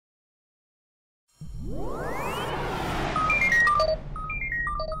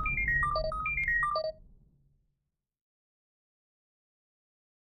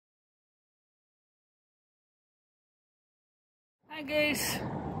Hi guys,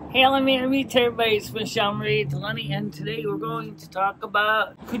 hail and Mary to everybody, it's MicheleMarieDalene, and today we're going to talk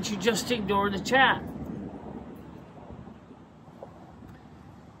about, could you just ignore the chat?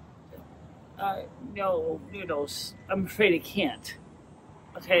 No, noodles, I'm afraid I can't.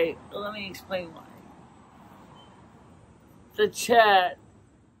 Okay, let me explain why. The chat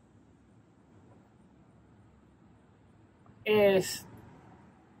is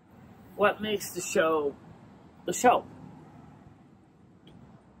what makes the show the show.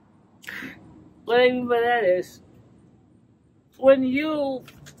 What I mean by that is, when you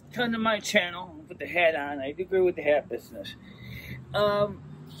come to my channel with the hat on, I agree with the hat business,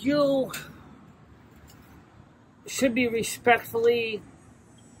 you should be respectfully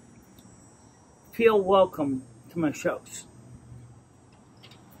feel welcome to my shows.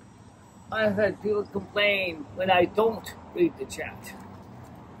 I've had people complain when I don't read the chat.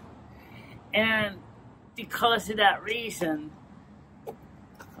 And because of that reason,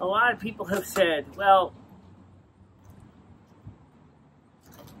 a lot of people have said, well,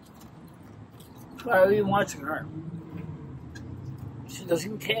 why are you watching her? She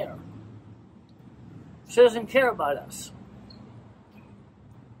doesn't care. She doesn't care about us.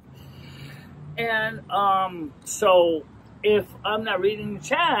 And so if I'm not reading the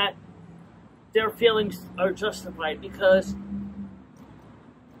chat, their feelings are justified because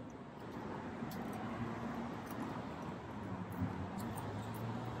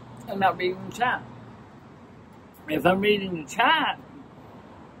I'm not reading the chat. If I'm reading the chat,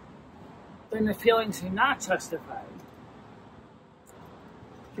 then the feelings are not justified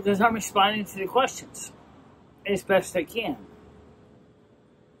because I'm responding to the questions as best I can.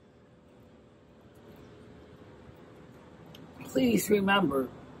 Please remember,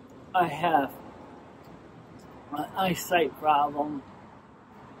 I have an eyesight problem.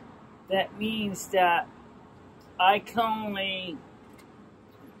 That means that I can only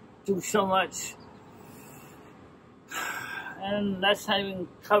do so much, and that's not even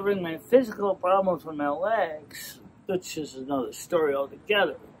covering my physical problems with my legs, which is another story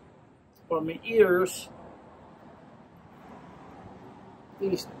altogether, or my ears.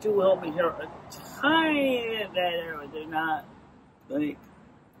 These do help me hear a tiny bit better, but they're not like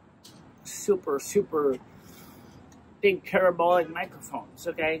super big parabolic microphones,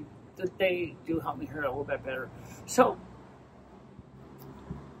 okay? But they do help me hear a little bit better. So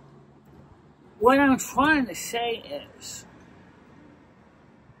what I'm trying to say is,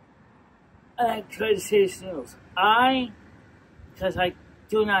 I could say this news. Because I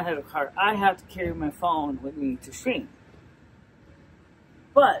do not have a car, I have to carry my phone with me to stream.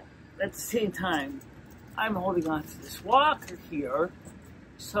 But at the same time, I'm holding on to this walker here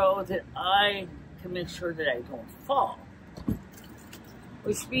so that I can make sure that I don't fall.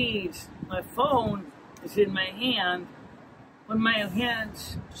 Which means my phone is in my hand when my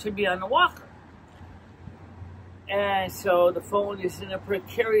hands should be on the walker. And so the phone is in a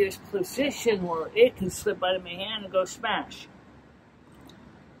precarious position where it can slip out of my hand and go smash.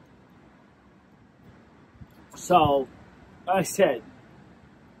 So I said,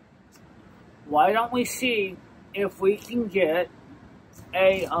 why don't we see if we can get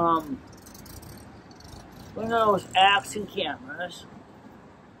a one of those apps and cameras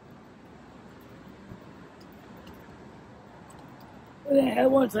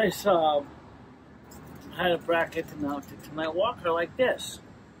and once I saw how to bracket to mount it to my walker like this.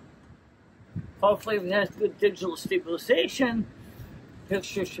 Hopefully if it has good digital stabilization, the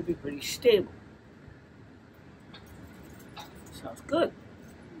picture should be pretty stable. Sounds good.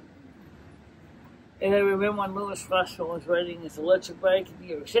 And I remember when Louis Russell was riding his electric bike in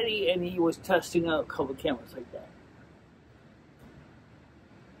New York City and he was testing out a couple cameras like that.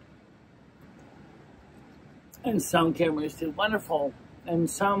 And some cameras did wonderful, and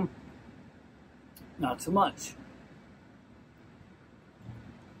some not so much.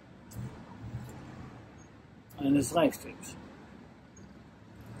 And his live streams.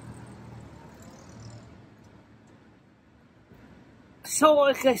 So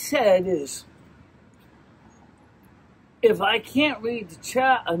like I said is, if I can't read the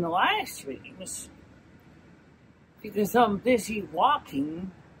chat on the live streams because I'm busy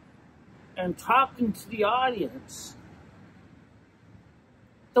walking and talking to the audience,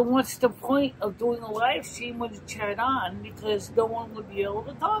 then what's the point of doing a live stream with the chat on because no one would be able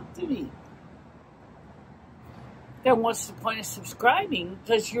to talk to me? Then what's the point of subscribing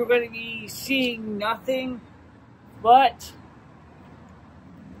because you're going to be seeing nothing but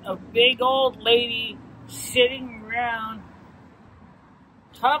a big old lady sitting around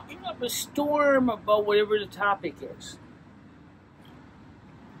talking up a storm about whatever the topic is.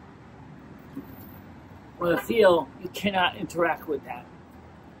 Or I feel you cannot interact with that.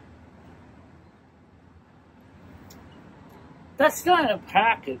 That's not a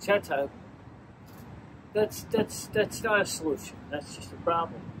package. That's not a solution. That's just a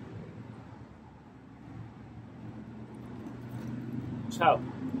problem. So,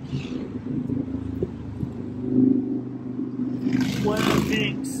 one of the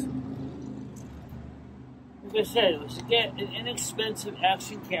things, like I said, was to get an inexpensive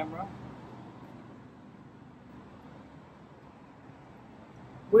action camera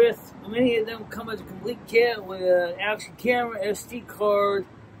with, many of them come as a complete kit with an action camera, SD card.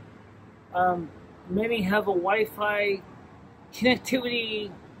 Many have a Wi-Fi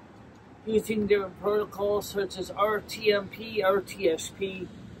connectivity using different protocols such as RTMP, RTSP,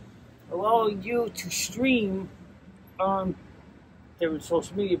 allowing you to stream on different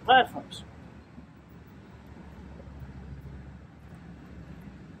social media platforms.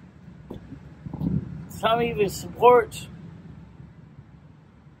 Some even support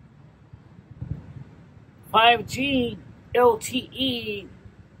 5G, LTE,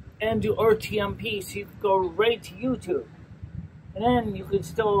 and do RTMP, so you can go right to YouTube. And then you can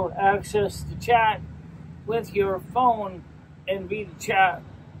still access the chat with your phone and read the chat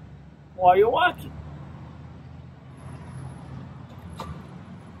while you're walking.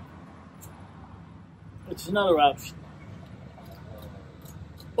 It's another option.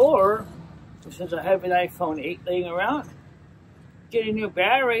 Or, since I have an iPhone 8 laying around, get a new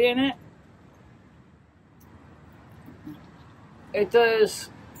battery in it. It does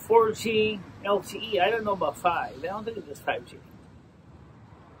 4G LTE. I don't know about 5. I don't think it does 5G.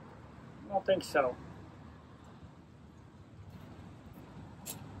 I don't think so.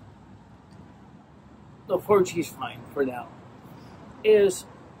 The 4G is fine for now. Is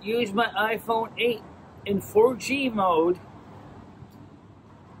use my iPhone 8 in 4G mode.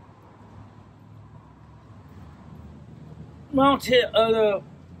 Mount it on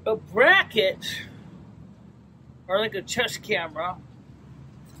a bracket or like a chest camera,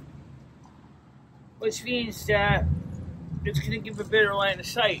 which means that it's going to give a better line of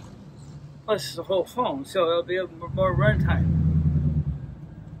sight. Plus, it's the whole phone, so it'll be more runtime.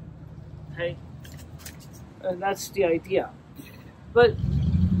 Okay? And that's the idea. But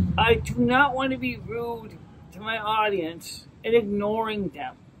I do not want to be rude to my audience and ignoring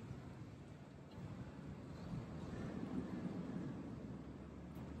them.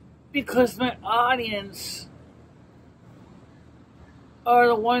 Because my audience are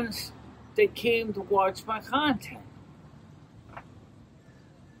the ones that came to watch my content.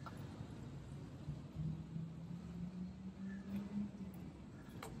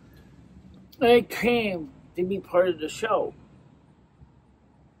 They came to be part of the show.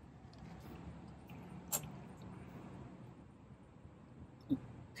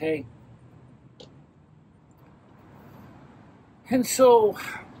 Okay? And so,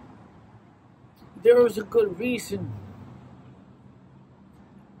 there was a good reason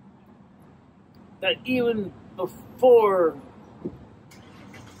that even before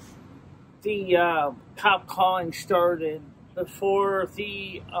the cop calling started, before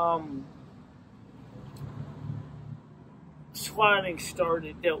the swatting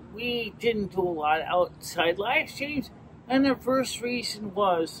started, that we didn't do a lot of outside live streams. And the first reason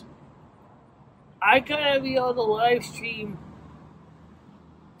was, I gotta be able to live stream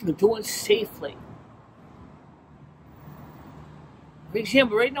and do it safely. For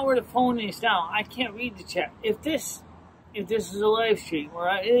example, right now where the phone is now, I can't read the chat. If this is a live stream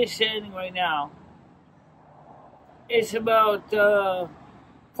where it is standing right now, it's about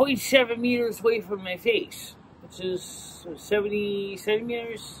 0.7 meters away from my face, which is 70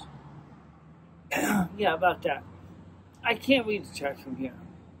 centimeters. Yeah, about that. I can't read the chat from here.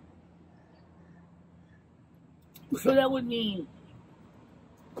 So that would mean,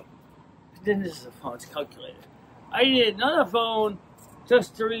 then this is a phone, it's calculated. I need another phone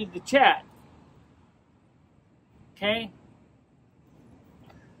just to read the chat. Okay?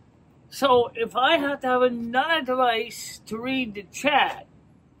 So if I have to have another device to read the chat,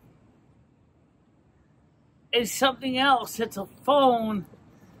 and something else that's a phone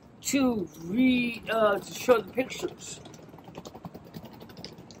to read, to show the pictures,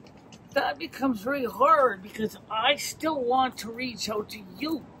 that becomes very hard because I still want to reach out to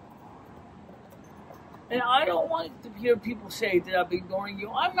you. And I don't want to hear people say that I'm ignoring you.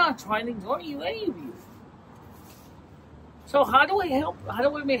 I'm not trying to ignore you, any of you. So how do I help? How do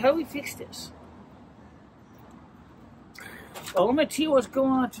we fix this? Well, let me tell you what's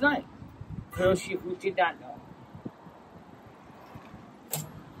going on tonight. For those of you who did not know.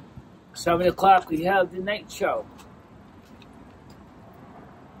 7 o'clock, we have the night show.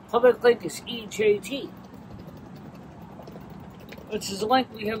 Public link is EJT. which is a link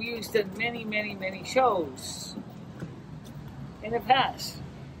we have used in many, many, many shows in the past.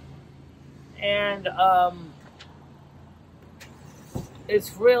 And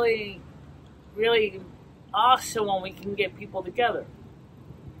it's really, really awesome when we can get people together.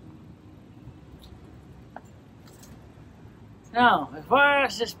 Now, as far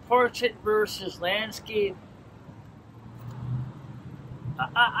as this portrait versus landscape,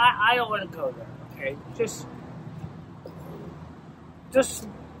 I don't want to go there, okay?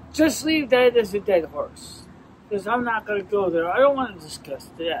 Just leave that as a dead horse. Because I'm not going to go there. I don't want to discuss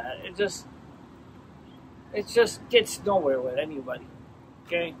that. It just gets nowhere with anybody,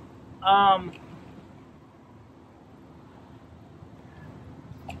 okay?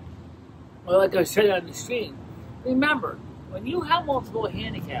 Well, like I said on the stream, remember, when you have multiple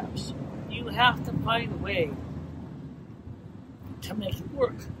handicaps, you have to find a way to make it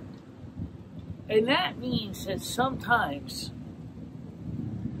work. And that means that sometimes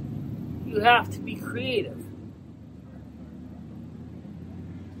you have to be creative.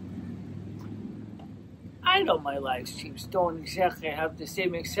 I know my live streams don't exactly have the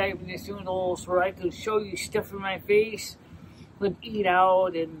same excitement as noodles where I can show you stuff in my face with eat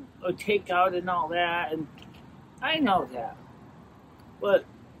out and or take out and all that, and I know that. But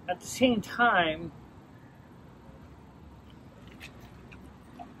at the same time,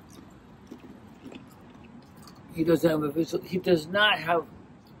 he does not have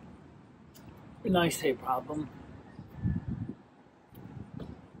an eyesight problem.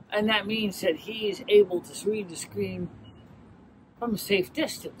 And that means that he is able to read the screen from a safe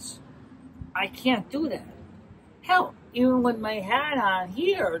distance. I can't do that. Hell, even with my hat on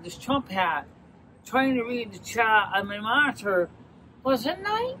here, this Trump hat, trying to read the chat on my monitor was a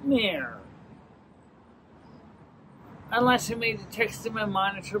nightmare. Unless I made the text in my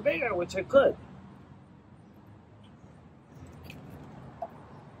monitor bigger, which I could.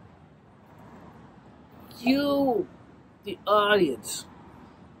 You, the audience,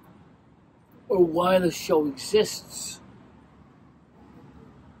 or why the show exists.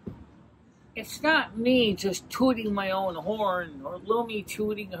 It's not me just tooting my own horn, or Lumi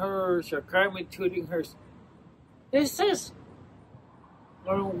tooting hers, or Carmen tooting hers. This is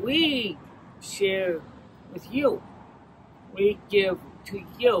where we share with you. We give to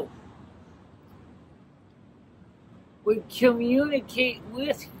you. We communicate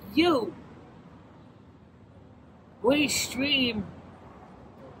with you. We stream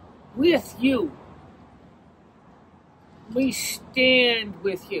with you. We stand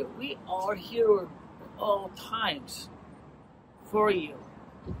with you. We are here at all times for you.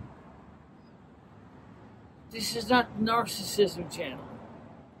 This is not narcissism channel.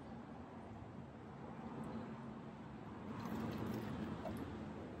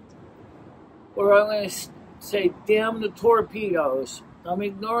 Or I'm going to say, damn the torpedoes. I'm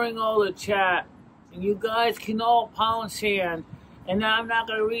ignoring all the chat. And you guys can all pound sand. And now I'm not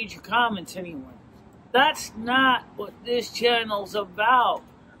going to read your comments anymore. That's not what this channel's about.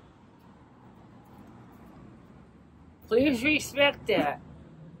 Please respect that.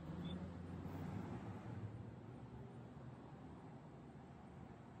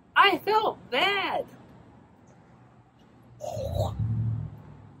 I felt bad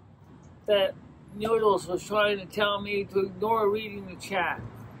that Noodles was trying to tell me to ignore reading the chat.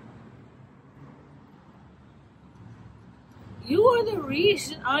 You are the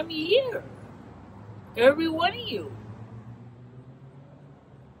reason I'm here. Every one of you.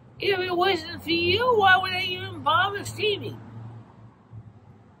 If it wasn't for you, why would I even bother streaming?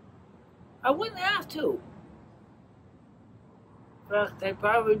 I wouldn't have to. In fact, I'd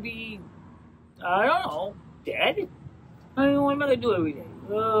probably be, I don't know, dead. I mean, what am I going to do every day?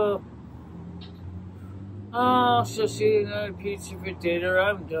 Oh, so eat another pizza for dinner.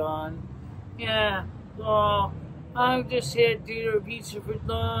 I'm done. Yeah, well, I just had dinner pizza for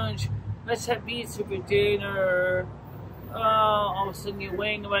lunch. Let's have pizza for dinner. All of a sudden you're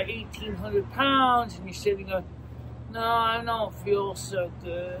weighing about 1,800 pounds and you're sitting there, no, I don't feel so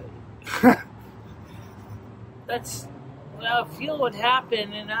good. That's what I feel would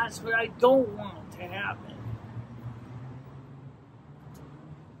happen, and that's what I don't want to happen.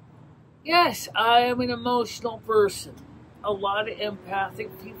 Yes, I am an emotional person. A lot of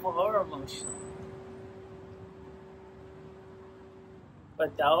empathic people are emotional.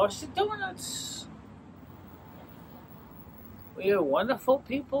 But dollars to donuts. We are wonderful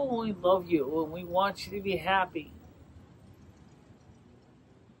people and we love you and we want you to be happy.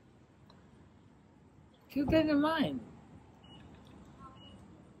 Keep that in mind.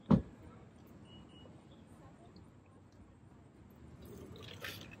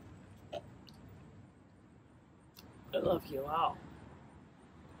 I love you all.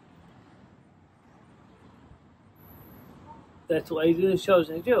 That's why I do the shows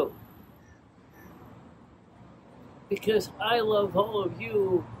I do. Because I love all of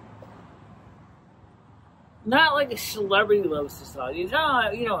you. Not like a celebrity loves this audience.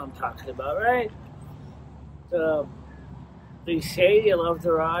 Oh, you know what I'm talking about, right? They say they love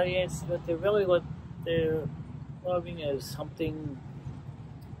their audience, but they really what they're loving is something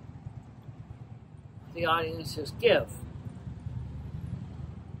the audiences give.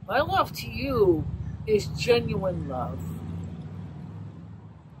 My love to you is genuine love.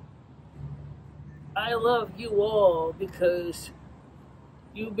 I love you all because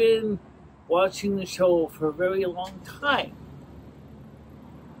you've been watching the show for a very long time.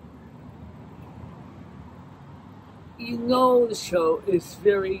 You know the show is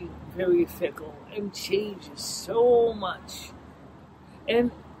very, very fickle and changes so much.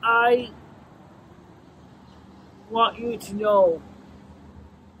 And I want you to know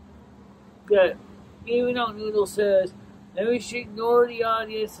that even though Noodle says, never should ignore the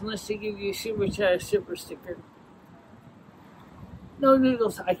audience unless they give you a super chat, super sticker. No,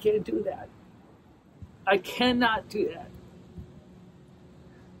 Noodles, I can't do that. I cannot do that.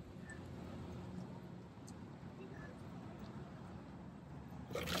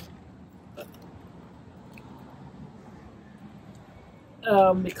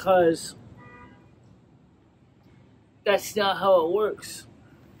 Because that's not how it works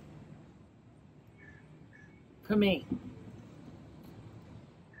for me.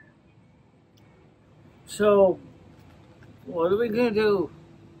 So, what are we going to do?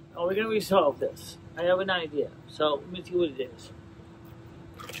 Are we going to resolve this? I have an idea. So, let me see what it is.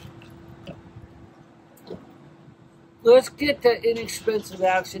 Let's get the inexpensive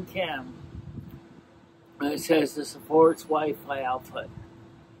action cam. And it says the supports Wi-Fi output.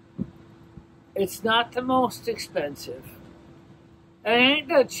 It's not the most expensive. It ain't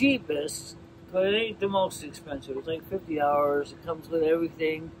the cheapest, but it ain't the most expensive. It's like $50. It comes with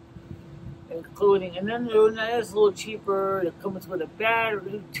everything, including, and then there's a little cheaper. It comes with a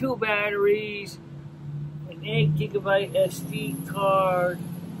battery, 2 batteries, an 8 gigabyte SD card,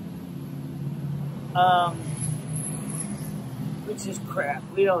 which is crap.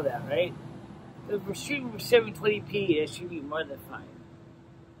 We know that, right? If we're shooting for 720p, it should be more than fine.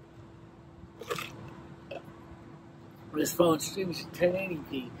 This phone streams at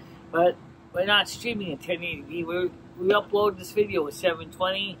 1080p, but we're not streaming at 1080p. We upload this video at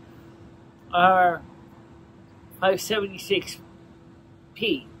 720 or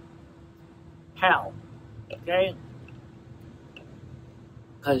 576p. PAL. Okay?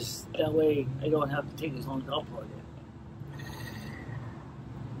 Because that way I don't have to take as long to upload it.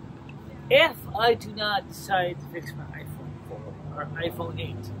 If I do not decide to fix my iPhone 4 or iPhone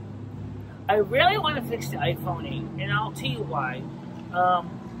 8, I really want to fix the iPhone 8, and I'll tell you why.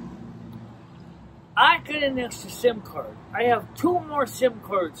 I got an extra SIM card. I have 2 more SIM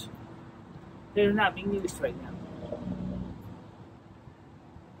cards that are not being used right now.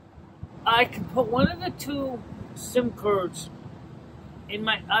 I can put one of the 2 SIM cards in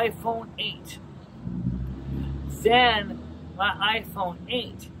my iPhone 8. Then my iPhone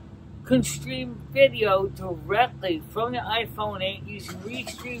 8 can stream video directly from the iPhone 8 using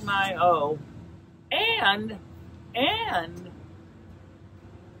Restream.io, and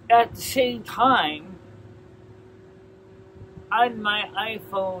at the same time, on my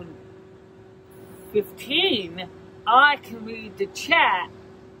iPhone 15, I can read the chat.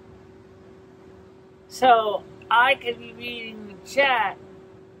 So I can be reading the chat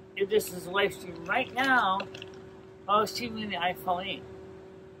if this is a live stream right now. I was streaming the iPhone 8.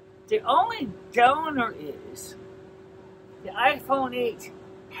 The only downer is the iPhone 8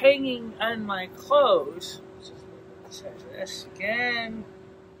 hanging on my clothes. This again.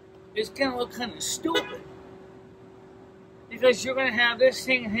 It's going to look kind of stupid. Because you're going to have this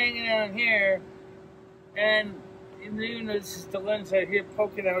thing hanging out here. And you know, this is the lens right here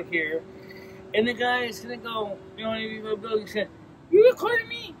poking out here. And the guy is going to go, you know, maybe my building said, "You recording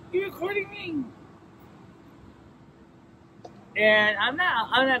me? You recording me?" And I'm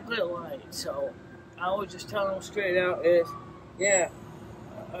not good at lying, so I was just telling him straight out is, yeah,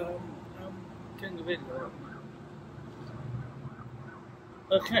 I'm doing the video.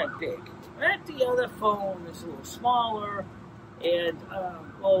 It's kind of big. But the other phone is a little smaller and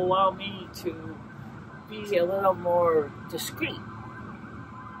will allow me to be a little more discreet.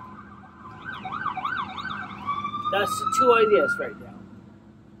 That's the 2 ideas right now.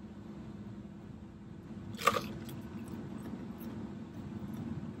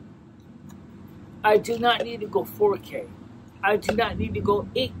 I do not need to go 4K. I do not need to go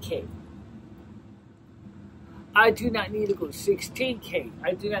 8K. I do not need to go 16K.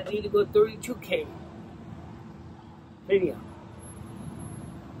 I do not need to go 32K video.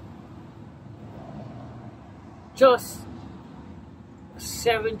 just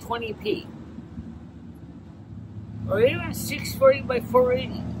 720p. Or even 640 by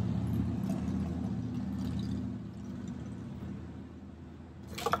 480.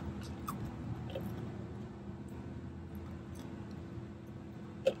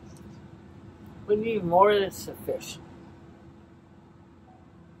 We need more than sufficient.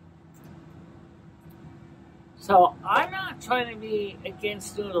 So I'm not trying to be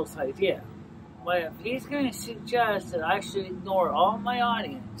against Noodle's idea. But if he's going to suggest that I should ignore all my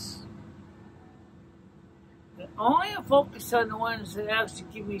audience and only focus on the ones that actually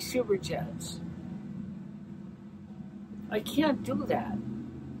give me super chats, I can't do that.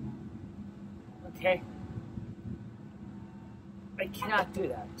 Okay? I cannot do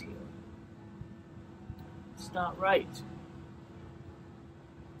that to you. It's not right.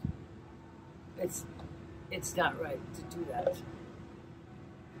 It's not right to do that.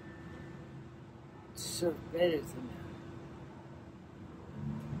 So better than that.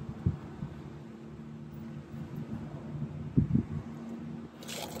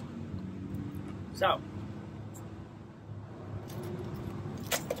 So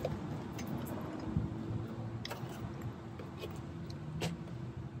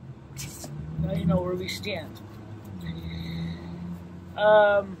now you know where we stand.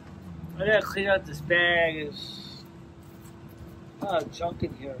 I gotta clean out this bag. There's a lot of junk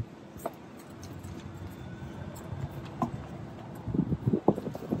in here.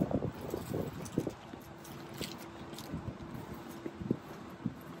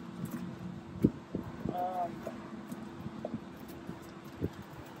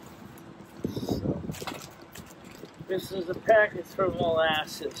 This is a packet from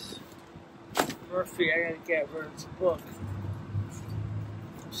molasses. Murphy, I gotta get rid of this book.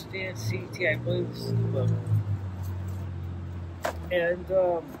 Stan CT, I believe this is the book. And,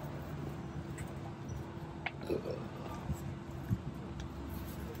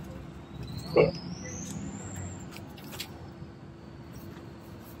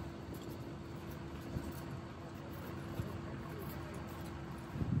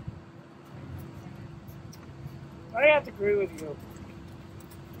 I have to agree with you.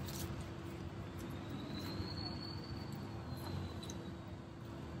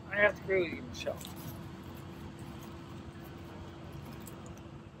 I have to agree with you, Michelle.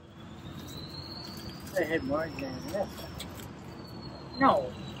 I had more than that. No,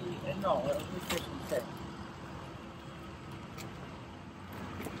 let me just say.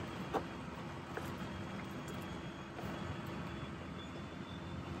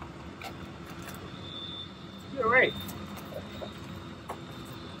 You're right.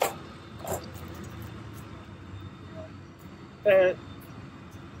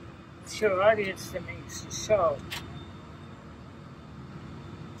 It's your audience that makes the show.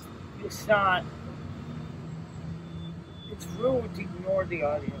 It's not. It's rude to ignore the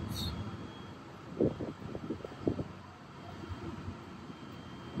audience.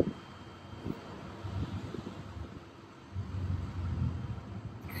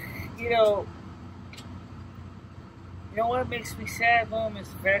 You know what makes me sad, Mom, is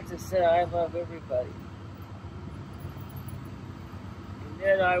the fact that I love everybody. And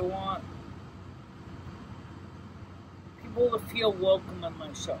that I want people to feel welcome on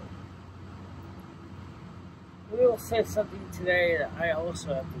my show. Will said something today that I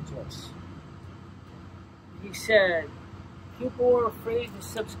also have to address. He said, people are afraid to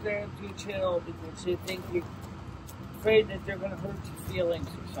subscribe to your channel because they think you're afraid that they're going to hurt your feelings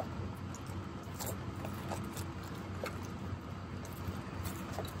or something.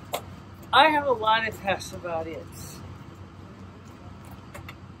 I have a lot of passive audience.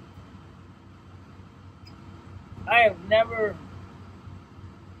 I have never,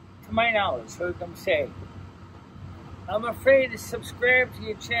 to my knowledge, heard them say, I'm afraid to subscribe to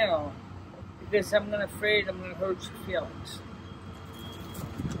your channel because I'm afraid I'm going to hurt your feelings.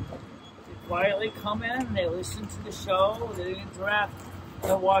 They quietly come in, they listen to the show, they interact,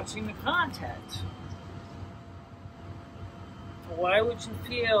 they're watching the content. Why would you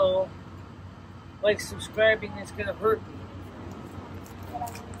feel like subscribing is going to hurt me?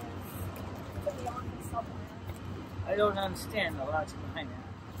 I don't understand the logic behind that.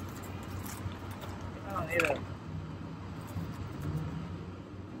 I don't either.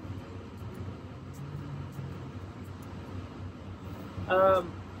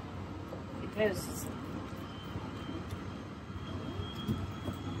 Because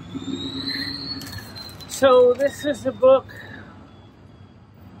so this is a book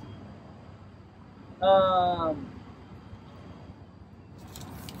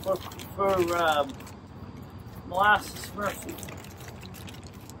for Molasses Murphy.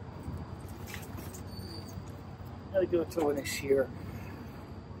 I'll go through it this year.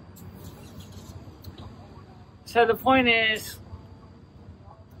 So the point is,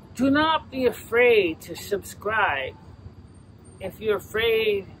 do not be afraid to subscribe. If you're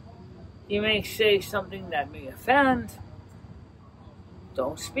afraid you may say something that may offend,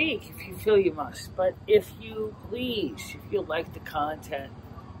 don't speak if you feel you must. But if you like the content,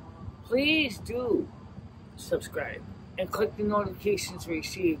 please do subscribe and click the notifications to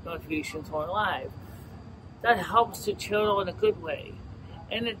receive notifications when we're live. That helps the channel in a good way,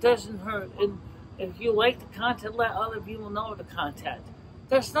 and it doesn't hurt. And if you like the content, let other people know the content.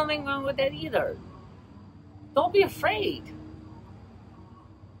 There's nothing wrong with that either. Don't be afraid.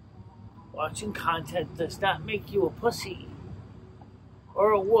 Watching content does not make you a pussy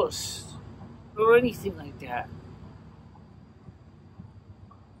or a wuss or anything like that.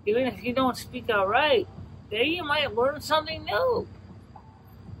 Even if you don't speak out right, there you might learn something new.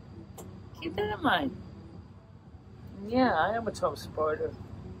 Keep that in mind. Yeah, I am a Trump supporter.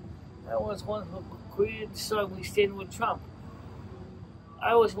 I was one who created the song "We Stand with Trump."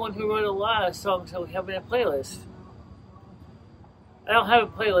 I was one who wrote a lot of songs that we have in a playlist. I don't have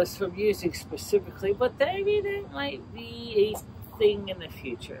a playlist for music specifically, but maybe that might be a thing in the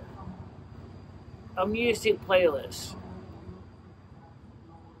future. A music playlist.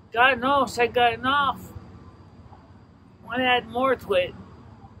 God knows I got enough. I want to add more to it.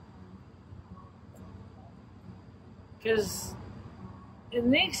 Because it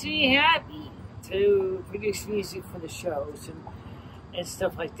makes me happy to produce music for the shows and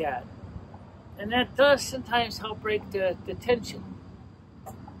stuff like that. And that does sometimes help break the tension.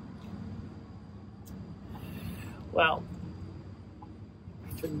 Well,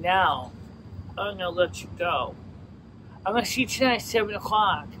 for now, I'm going to let you go. I'm going to see you tonight at 7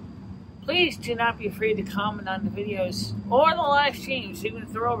 o'clock. Please do not be afraid to comment on the videos or the live streams, even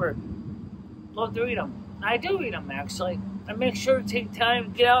if they're over. Love to read them. I do read them, actually. I make sure to take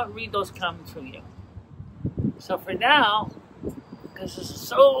time to get out and read those comments from you. So for now, because this is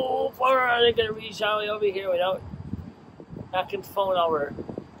so far, I'm going to reach all the way over here without knocking the phone over.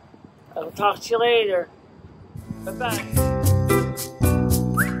 I'll talk to you later. Bye-bye.